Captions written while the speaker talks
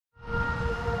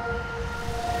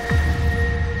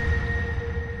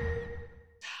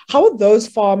how are those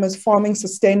farmers farming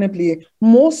sustainably,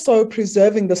 more so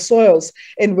preserving the soils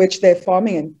in which they're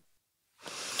farming in?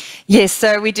 Yes,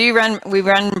 so we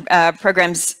run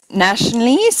programs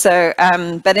nationally. So,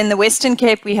 but in the Western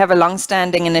Cape, we have a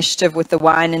long-standing initiative with the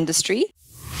wine industry.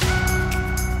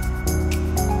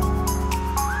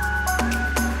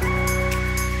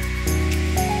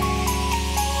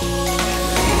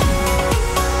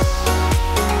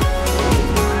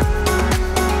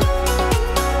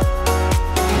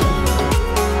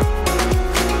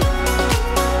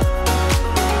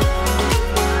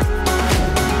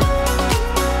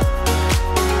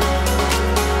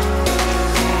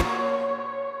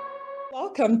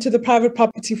 Welcome to the Private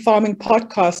Property Farming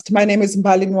Podcast. My name is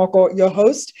Mbali, Nwoko, your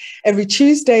host, every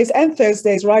Tuesdays and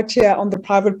Thursdays right here on the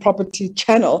Private Property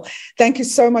channel. Thank you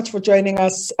so much for joining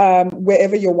us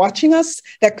wherever you're watching us.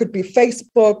 That could be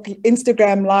Facebook,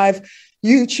 Instagram Live,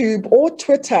 YouTube, or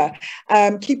Twitter.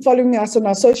 Keep following us on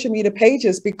our social media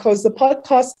pages because the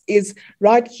podcast is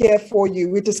right here for you.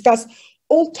 We discuss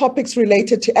all topics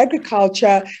related to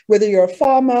agriculture, whether you're a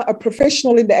farmer, a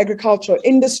professional in the agricultural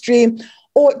industry,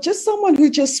 or just someone who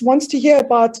just wants to hear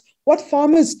about what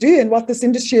farmers do and what this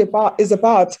industry is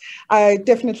about. I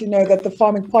definitely know that the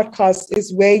Farming Podcast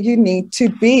is where you need to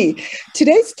be.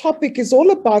 Today's topic is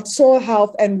all about soil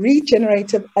health and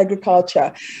regenerative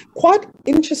agriculture. Quite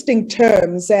interesting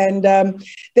terms, and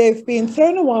they've been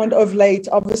thrown around of late,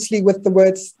 obviously with the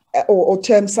words or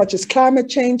terms such as climate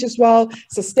change as well,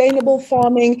 sustainable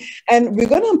farming. And we're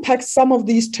going to unpack some of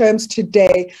these terms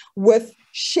today with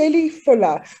Shelly,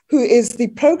 who is the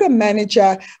program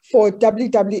manager for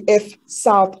WWF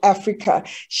South Africa.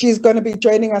 She's going to be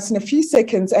joining us in a few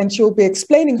seconds and she'll be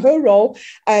explaining her role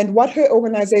and what her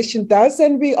organization does.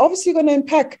 And we're obviously going to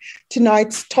unpack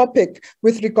tonight's topic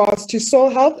with regards to soil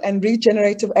health and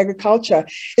regenerative agriculture.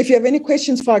 If you have any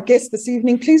questions for our guests this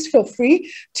evening, please feel free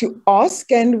to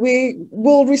ask and we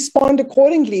will respond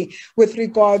accordingly with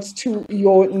regards to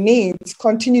your needs.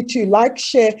 Continue to like,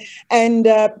 share, and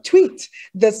tweet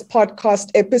this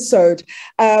podcast episode.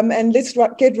 And let's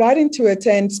get right into it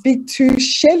and speak to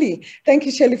Shelly. Thank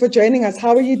you, Shelly, for joining us.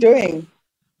 How are you doing?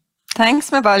 Thanks,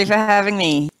 Mbali, for having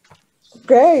me.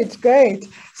 Great.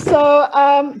 So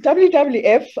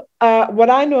WWF, what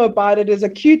I know about it is a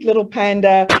cute little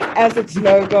panda as its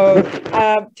logo.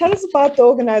 Tell us about the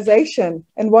organization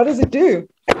and what does it do?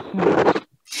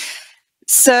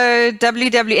 So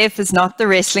WWF is not the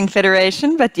Wrestling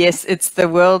Federation, but yes, it's the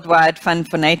Worldwide Fund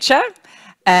for Nature.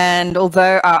 And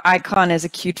although our icon is a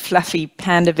cute, fluffy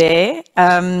panda bear,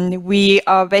 we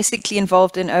are basically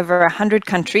involved in over 100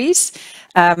 countries,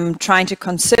 trying to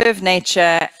conserve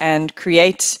nature and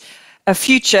create a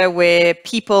future where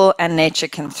people and nature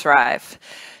can thrive.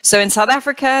 So in South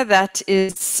Africa, that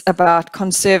is about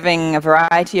conserving a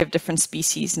variety of different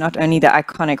species, not only the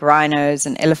iconic rhinos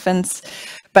and elephants,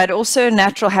 but also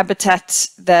natural habitat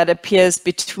that appears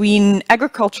between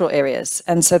agricultural areas.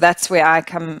 And so that's where I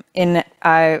come in.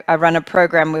 I run a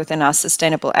program within our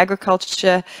sustainable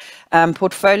agriculture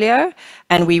portfolio,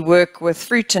 and we work with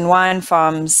fruit and wine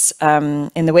farms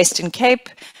in the Western Cape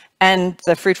and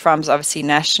the fruit farms obviously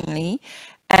nationally.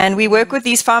 And we work with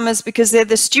these farmers because they're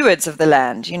the stewards of the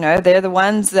land. You know, they're the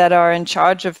ones that are in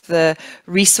charge of the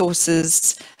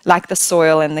resources like the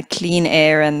soil and the clean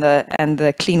air and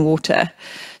the clean water.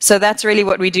 So that's really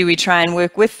what we do. We try and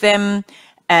work with them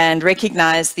and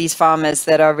recognize these farmers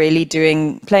that are really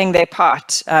playing their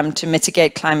part to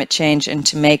mitigate climate change and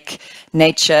to make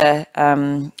nature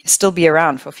still be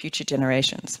around for future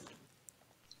generations.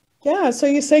 Yeah, so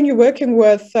you're saying you're working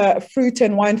with fruit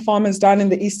and wine farmers down in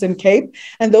the Eastern Cape,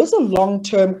 and those are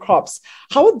long-term crops.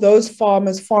 How are those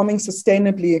farmers farming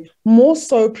sustainably, more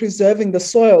so preserving the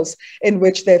soils in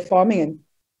which they're farming in?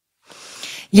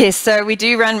 Yes, so we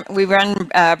run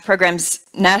programs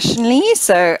nationally.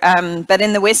 So, but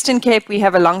in the Western Cape, we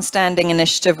have a long-standing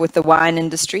initiative with the wine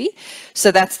industry.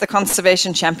 So that's the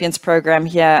Conservation Champions program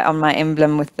here on my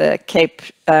emblem with the Cape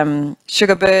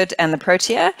Sugarbird and the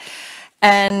Protea.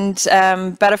 And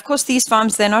but of course, these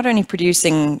farms, they're not only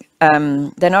producing,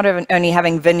 they're not only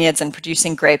having vineyards and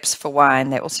producing grapes for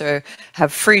wine. They also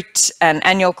have fruit and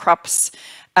annual crops.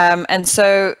 And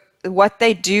so what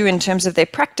they do in terms of their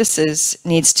practices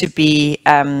needs to be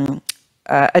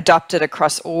adopted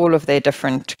across all of their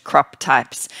different crop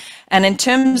types. And in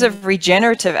terms of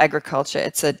regenerative agriculture,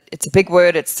 it's a big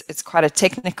word. It's quite a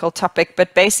technical topic,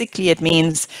 but basically it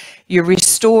means you're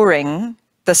restoring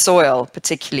the soil,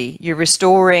 particularly. You're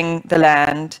restoring the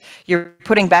land. You're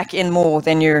putting back in more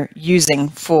than you're using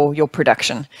for your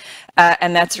production.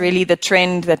 And that's really the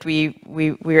trend that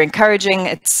we're encouraging.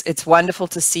 It's wonderful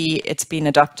to see it's been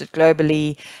adopted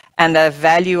globally. and the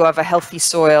value of a healthy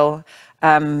soil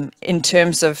in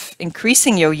terms of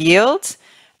increasing your yield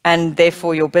and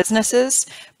therefore your businesses,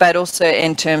 but also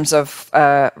in terms of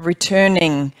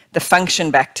returning the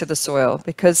function back to the soil.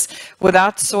 Because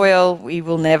without soil, we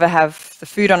will never have the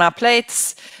food on our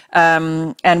plates,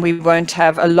 and we won't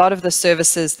have a lot of the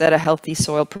services that a healthy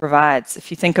soil provides.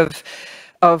 If you think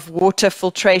of water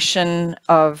filtration,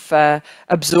 of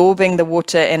absorbing the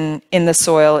water in the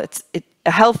soil,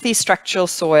 a healthy structural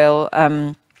soil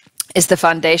is the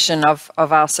foundation of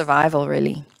our survival,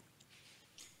 really.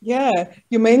 Yeah,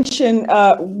 you mentioned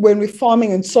when we're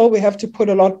farming in soil, we have to put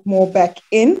a lot more back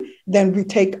in than we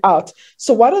take out.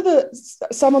 So what are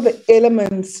some of the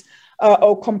elements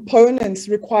or components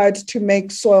required to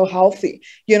make soil healthy?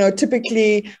 You know,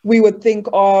 typically we would think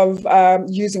of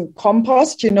using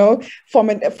compost, you know,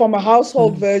 from a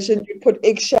household version, you put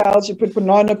eggshells, you put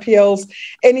banana peels,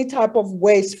 any type of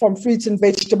waste from fruits and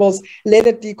vegetables, let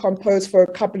it decompose for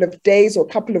a couple of days or a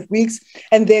couple of weeks.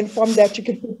 And then from that, you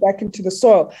can put back into the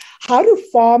soil. How do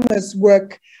farmers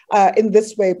work in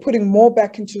this way, putting more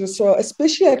back into the soil,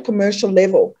 especially at commercial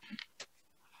level?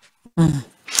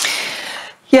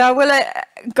 Yeah, well,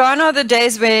 gone are the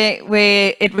days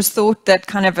where it was thought that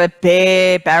kind of a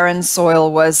bare, barren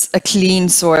soil was a clean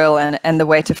soil and the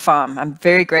way to farm. I'm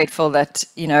very grateful that,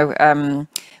 you know,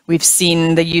 we've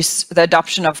seen the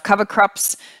adoption of cover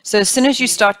crops. So as soon as you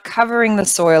start covering the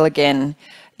soil again,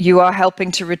 you are helping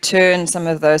to return some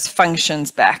of those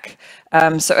functions back.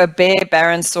 So a bare,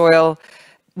 barren soil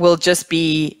will just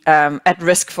be at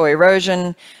risk for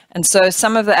erosion. And so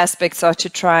some of the aspects are to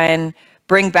try and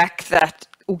bring back that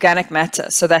organic matter,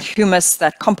 so that humus,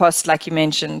 that compost, like you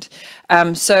mentioned.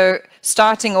 So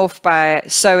starting off by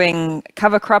sowing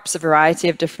cover crops, a variety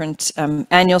of different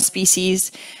annual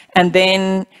species, and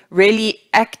then really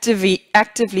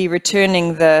actively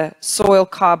returning the soil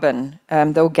carbon,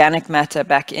 the organic matter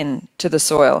back into the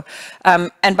soil.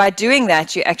 And by doing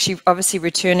that, you're actually obviously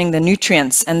returning the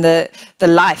nutrients and the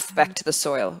life back to the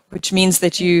soil, which means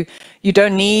that you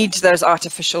don't need those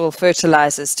artificial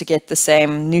fertilizers to get the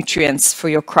same nutrients for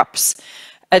your crops.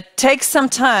 It takes some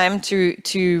time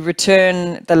to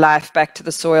return the life back to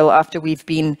the soil after we've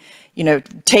been, you know,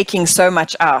 taking so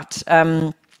much out.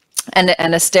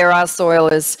 And a sterile soil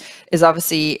is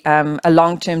obviously a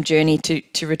long-term journey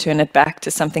to return it back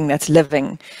to something that's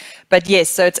living. But yes,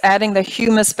 so it's adding the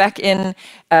humus back in,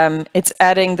 it's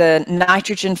adding the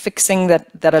nitrogen fixing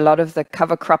that a lot of the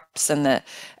cover crops and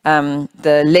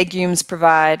the legumes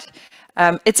provide.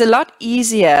 It's a lot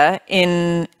easier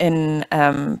in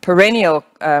perennial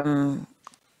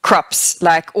crops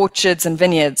like orchards and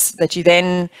vineyards that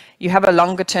you have a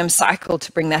longer term cycle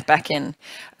to bring that back in.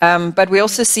 But we're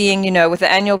also seeing, you know, with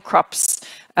the annual crops,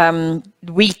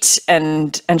 wheat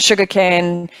and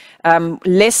sugarcane,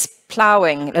 less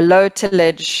plowing, a low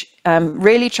tillage,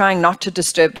 really trying not to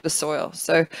disturb the soil.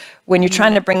 So when you're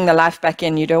trying to bring the life back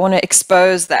in, you don't want to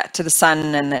expose that to the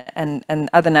sun and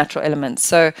other natural elements.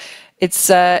 So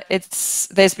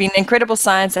there's been incredible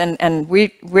science, and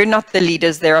we're not the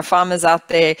leaders. There are farmers out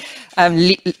there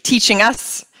teaching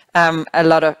us a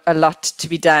lot to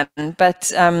be done.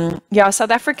 But yeah,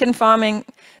 South African farming,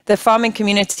 the farming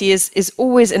community is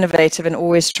always innovative and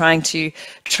always trying to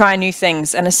try new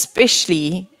things, and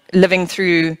especially living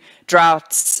through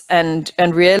droughts and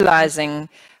realizing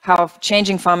how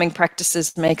changing farming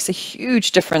practices makes a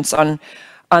huge difference on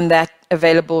that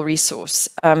available resource.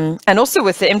 And also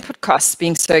with the input costs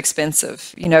being so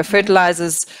expensive. You know,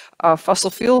 fertilizers are fossil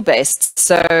fuel based,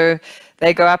 so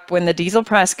they go up when the diesel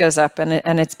price goes up,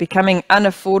 and it's becoming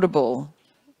unaffordable.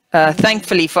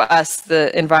 Thankfully for us,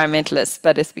 the environmentalists,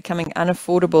 but it's becoming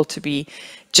unaffordable to be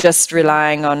just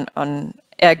relying on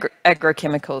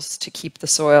agrochemicals to keep the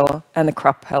soil and the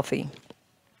crop healthy.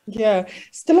 Yeah,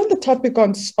 still on the topic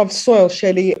of soil,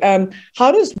 Shelly,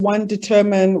 how does one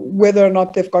determine whether or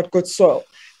not they've got good soil?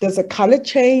 Does the color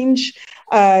change?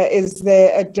 Is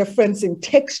there a difference in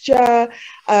texture?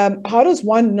 How does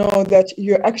one know that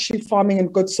you're actually farming in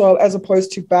good soil as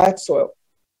opposed to bad soil?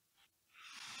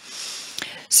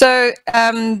 So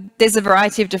there's a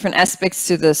variety of different aspects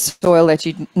to the soil that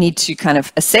you need to kind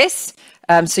of assess.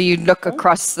 So you look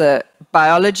across the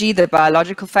biology, the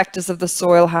biological factors of the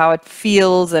soil, how it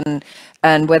feels, and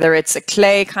whether it's a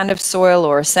clay kind of soil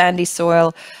or a sandy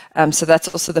soil. So that's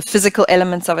also the physical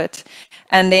elements of it.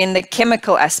 And then the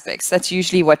chemical aspects, that's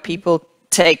usually what people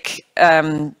take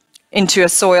into a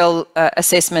soil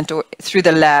assessment or through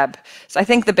the lab. So I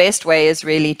think the best way is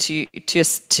really to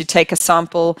take a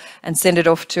sample and send it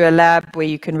off to a lab where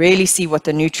you can really see what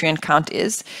the nutrient count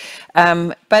is.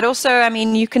 But also, I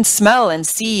mean, you can smell and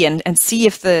see and see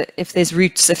if there's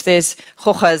roots, if there's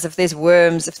hojas, if there's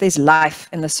worms, if there's life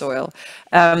in the soil.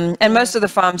 And most of the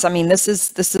farms, I mean, this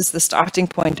is the starting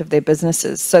point of their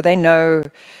businesses, so they know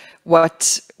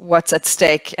what's at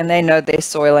stake, and they know their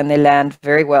soil and their land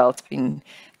very well. It's been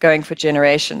going for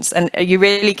generations, and you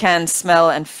really can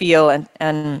smell and feel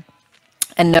and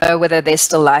know whether there's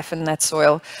still life in that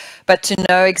soil. But to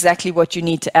know exactly what you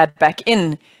need to add back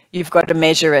in, you've got to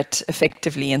measure it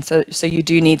effectively, and so you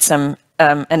do need some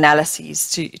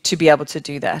analyses to be able to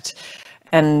do that.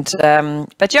 And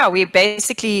but yeah,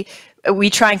 we're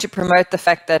trying to promote the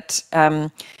fact that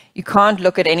you can't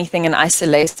look at anything in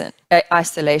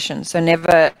isolation. So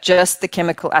never just the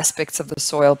chemical aspects of the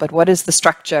soil, but what is the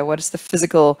structure? What is the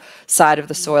physical side of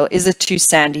the soil? Is it too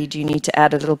sandy? Do you need to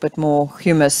add a little bit more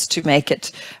humus to make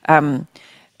it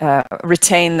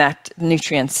retain that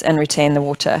nutrients and retain the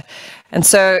water? And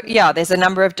so, yeah, there's a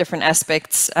number of different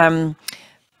aspects,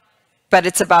 but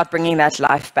it's about bringing that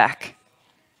life back.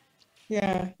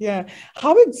 Yeah.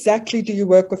 How exactly do you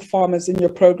work with farmers in your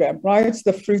program, right? It's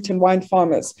the fruit and wine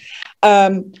farmers.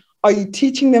 Are you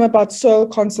teaching them about soil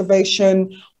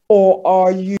conservation, or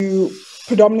are you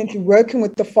predominantly working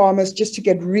with the farmers just to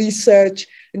get research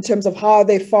in terms of how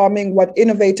they're farming, what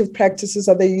innovative practices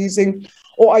are they using?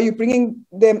 Or are you bringing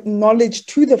them knowledge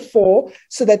to the fore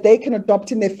so that they can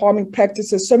adopt in their farming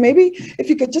practices? So maybe if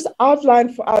you could just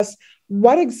outline for us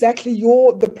what exactly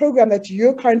the program that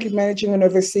you're currently managing and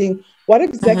overseeing, what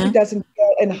exactly does it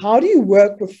entail, and how do you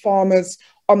work with farmers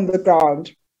on the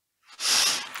ground?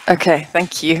 Okay,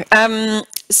 thank you.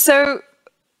 So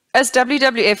as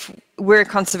WWF, we're a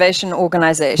conservation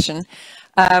organization,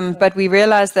 but we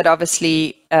realize that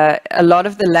obviously a lot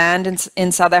of the land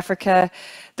in South Africa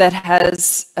that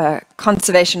has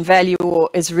conservation value or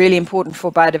is really important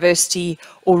for biodiversity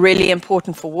or really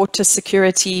important for water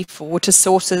security, for water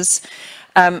sources,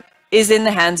 is in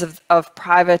the hands of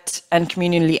private and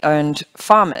communally owned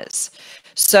farmers.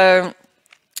 So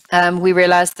we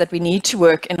realized that we need to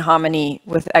work in harmony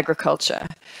with agriculture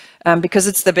because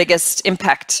it's the biggest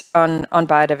impact on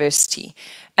biodiversity.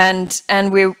 And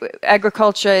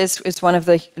agriculture is one of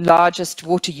the largest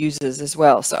water users as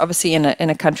well. So obviously in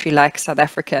a country like South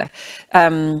Africa,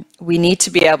 we need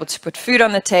to be able to put food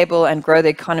on the table and grow the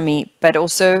economy, but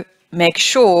also make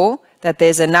sure that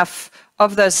there's enough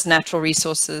of those natural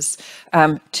resources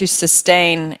to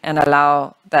sustain and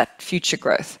allow that future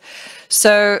growth.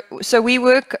 So we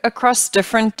work across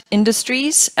different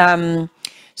industries.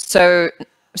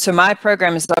 So my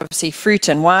program is obviously fruit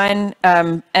and wine,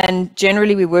 and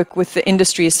generally we work with the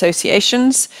industry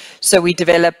associations. So we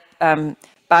develop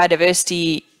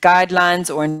biodiversity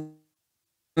guidelines or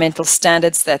environmental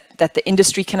standards that the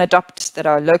industry can adopt that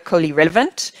are locally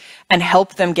relevant and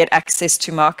help them get access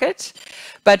to market.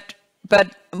 But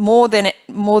more than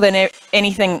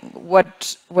anything,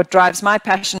 what drives my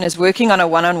passion is working on a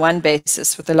one-on-one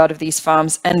basis with a lot of these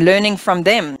farms and learning from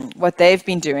them what they've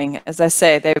been doing. As I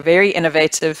say, they're very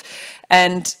innovative,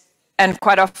 and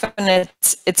quite often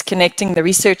it's connecting the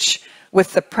research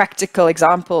with the practical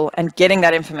example and getting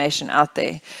that information out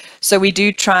there. So we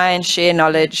do try and share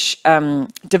knowledge,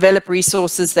 develop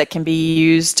resources that can be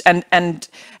used, and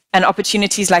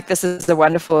opportunities like this is a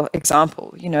wonderful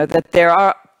example. You know, that there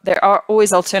are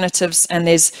always alternatives, and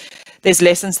there's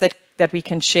lessons that we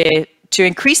can share to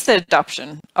increase the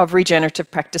adoption of regenerative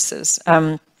practices,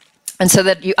 and so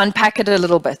that you unpack it a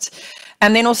little bit.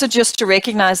 And then also just to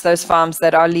recognize those farms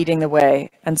that are leading the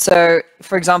way. And so,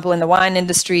 for example, in the wine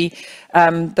industry,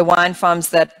 the wine farms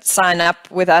that sign up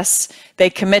with us, they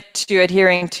commit to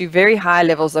adhering to very high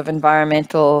levels of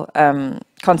environmental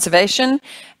conservation,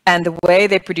 and the way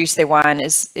they produce their wine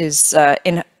is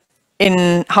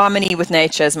in harmony with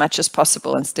nature as much as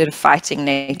possible instead of fighting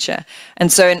nature.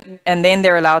 And so, and then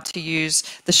they're allowed to use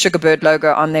the Sugarbird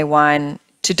logo on their wine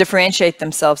to differentiate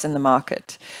themselves in the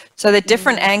market. So they're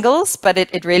different angles, but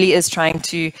it really is trying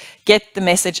to get the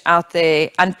message out there,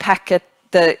 unpack it,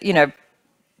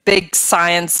 big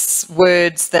science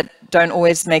words that don't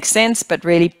always make sense, but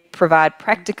really provide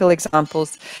practical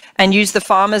examples and use the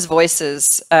farmers'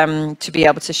 voices to be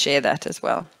able to share that as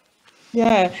well.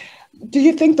 Yeah. Do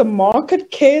you think the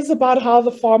market cares about how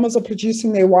the farmers are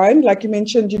producing their wine? Like you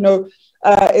mentioned,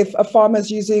 if a farmer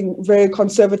is using very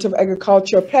conservative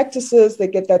agricultural practices, they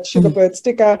get that Sugarbird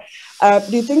sticker.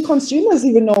 Do you think consumers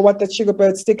even know what that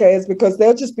Sugarbird sticker is? Because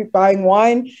they'll just be buying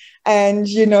wine and,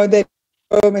 they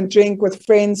go home and drink with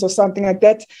friends or something like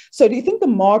that. So do you think the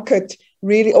market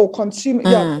really, or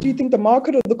consumer, do you think the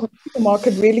market or the consumer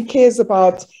market really cares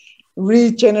about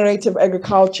regenerative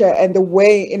agriculture and the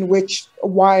way in which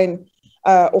wine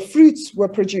or fruits were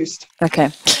produced? Okay.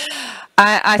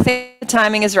 I think the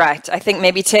timing is right. I think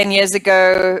maybe 10 years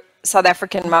ago, South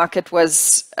African market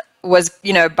was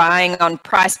buying on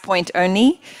price point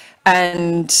only,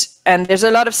 and there's a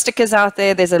lot of stickers out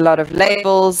there. There's a lot of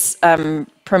labels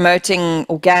promoting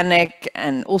organic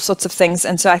and all sorts of things.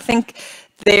 And so I think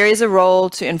there is a role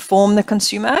to inform the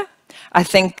consumer. I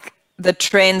think the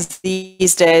trends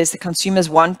these days, the consumers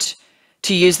want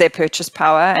to use their purchase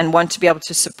power and want to be able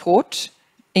to support,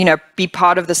 be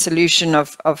part of the solution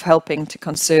of helping to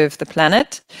conserve the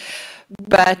planet.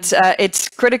 But it's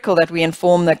critical that we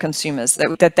inform the consumers,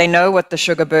 that they know what the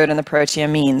sugar bird and the protea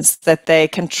means, that they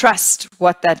can trust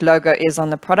what that logo is on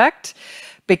the product,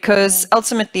 because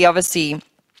ultimately, obviously,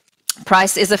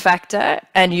 price is a factor,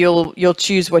 and you'll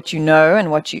choose what you know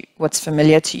and what's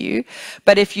familiar to you.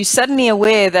 But if you're suddenly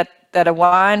aware that a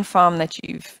wine farm that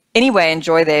you've anyway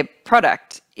enjoy their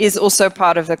product is also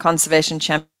part of the conservation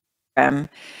champion program,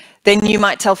 then you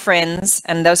might tell friends,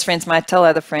 and those friends might tell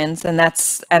other friends, and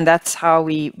that's how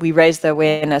we raise the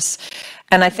awareness.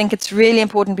 And I think it's really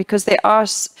important because there are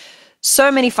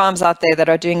so many farms out there that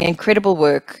are doing incredible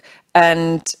work,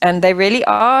 and they really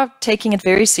are taking it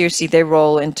very seriously, their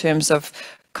role in terms of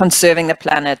conserving the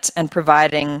planet and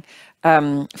providing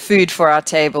food for our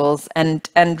tables, and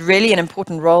really an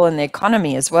important role in the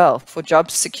economy as well, for job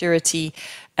security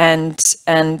and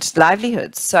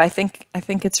livelihoods. So I think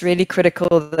it's really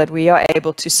critical that we are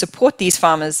able to support these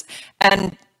farmers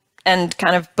and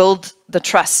kind of build the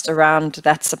trust around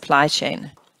that supply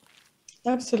chain.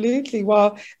 Absolutely.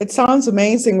 Well, it sounds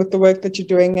amazing with the work that you're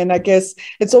doing. And I guess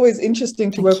it's always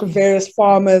interesting to work with various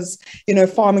farmers,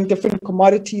 farming different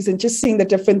commodities and just seeing the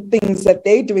different things that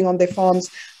they're doing on their farms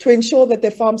to ensure that their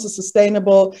farms are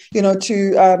sustainable,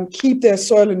 to keep their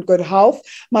soil in good health.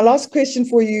 My last question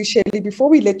for you, Shelly, before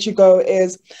we let you go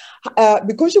is,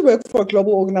 because you work for a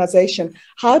global organization,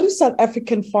 how do South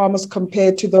African farmers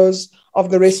compare to those of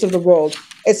the rest of the world,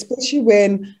 especially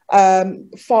when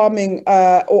farming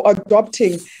or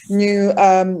adopting new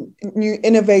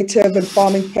innovative and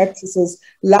farming practices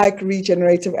like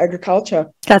regenerative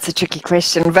agriculture? That's a tricky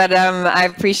question, but I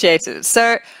appreciate it.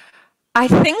 So I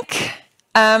think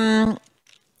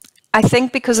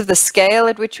because of the scale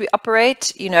at which we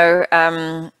operate,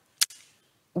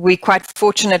 we're quite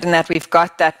fortunate in that we've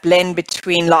got that blend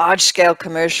between large-scale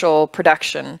commercial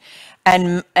production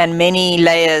and many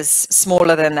layers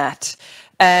smaller than that.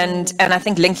 And I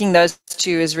think linking those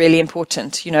two is really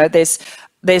important.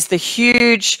 There's the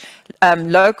huge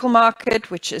local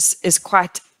market, which is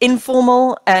quite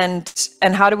informal, and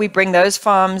how do we bring those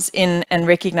farms in and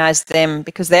recognize them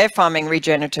because they're farming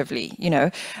regeneratively,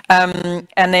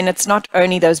 and then it's not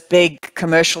only those big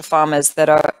commercial farmers that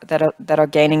are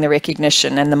gaining the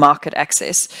recognition and the market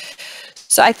access.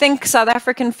 So I think South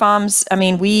African farms,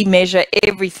 we measure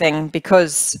everything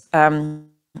because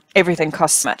everything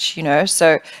costs much,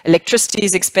 so electricity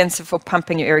is expensive for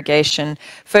pumping your irrigation,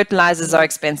 fertilizers are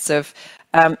expensive,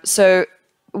 so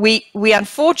we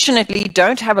unfortunately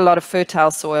don't have a lot of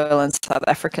fertile soil in South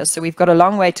Africa, so we've got a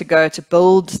long way to go to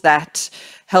build that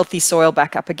healthy soil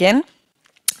back up again.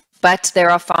 But there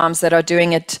are farms that are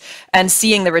doing it and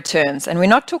seeing the returns. And we're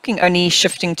not talking only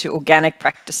shifting to organic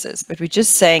practices, but we're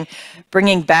just saying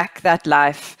bringing back that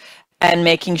life and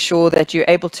making sure that you're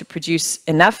able to produce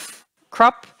enough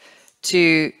crop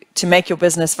to make your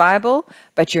business viable,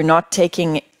 but you're not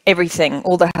taking everything,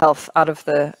 all the health out of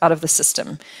the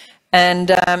system. And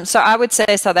so I would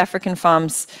say South African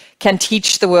farms can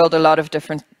teach the world a lot of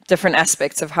different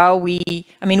aspects of how we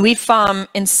farm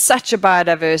in such a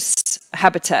biodiverse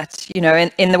habitat.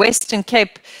 In the Western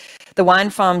Cape, the wine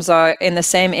farms are in the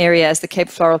same area as the Cape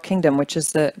Floral Kingdom, which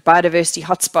is the biodiversity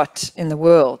hotspot in the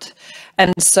world.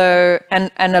 And so, and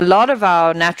a lot of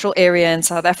our natural area in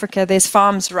South Africa, there's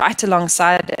farms right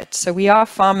alongside it. So we are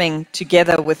farming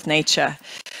together with nature.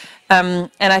 And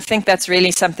I think that's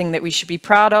really something that we should be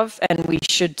proud of, and we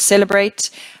should celebrate,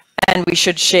 and we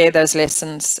should share those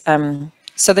lessons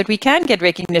so that we can get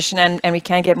recognition and we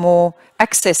can get more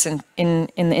access in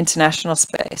the international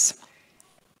space.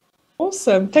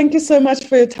 Awesome. Thank you so much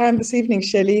for your time this evening,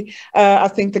 Shelly. I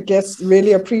think the guests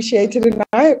really appreciated it, and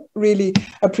I really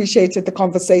appreciated the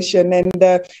conversation. And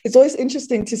it's always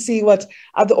interesting to see what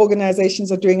other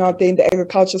organizations are doing out there in the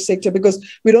agriculture sector, because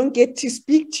we don't get to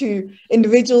speak to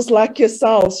individuals like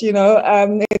yourselves.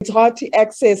 It's hard to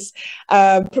access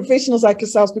professionals like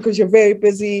yourselves because you're very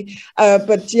busy.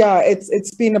 But yeah,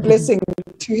 it's been a blessing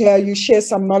to hear you share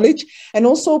some knowledge and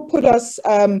also put us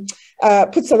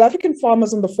put South African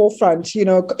farmers on the forefront, you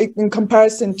know, in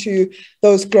comparison to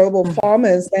those global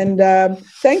farmers. And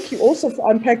thank you also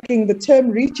for unpacking the term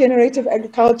regenerative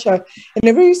agriculture in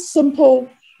a very simple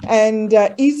and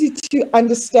easy to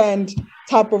understand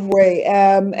type of way.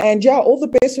 And yeah, all the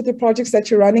best with the projects that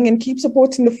you're running, and keep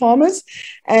supporting the farmers.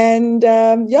 And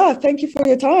yeah, thank you for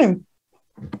your time.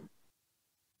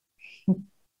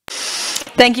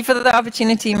 Thank you for the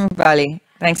opportunity, Mbali.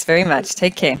 Thanks very much.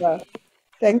 Take care.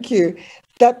 Thank you.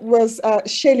 That was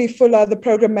Shelly Fuller, the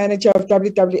Program Manager of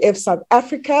WWF South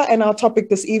Africa. And our topic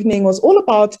this evening was all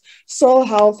about soil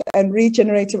health and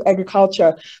regenerative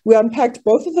agriculture. We unpacked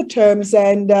both of the terms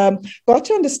and got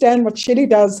to understand what Shelly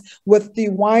does with the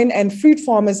wine and fruit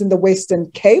farmers in the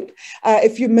Western Cape.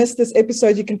 If you missed this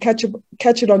episode, you can catch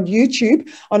it on YouTube,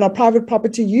 on our Private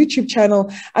Property YouTube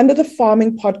channel, under the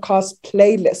Farming Podcast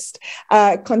playlist.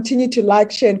 Continue to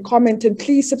like, share, and comment, and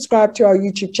please subscribe to our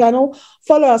YouTube channel.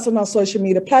 Follow us on our social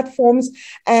media platforms,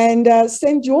 and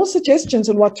send your suggestions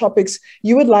on what topics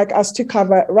you would like us to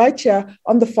cover right here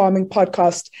on the Farming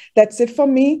Podcast. That's it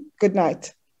from me. Good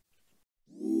night.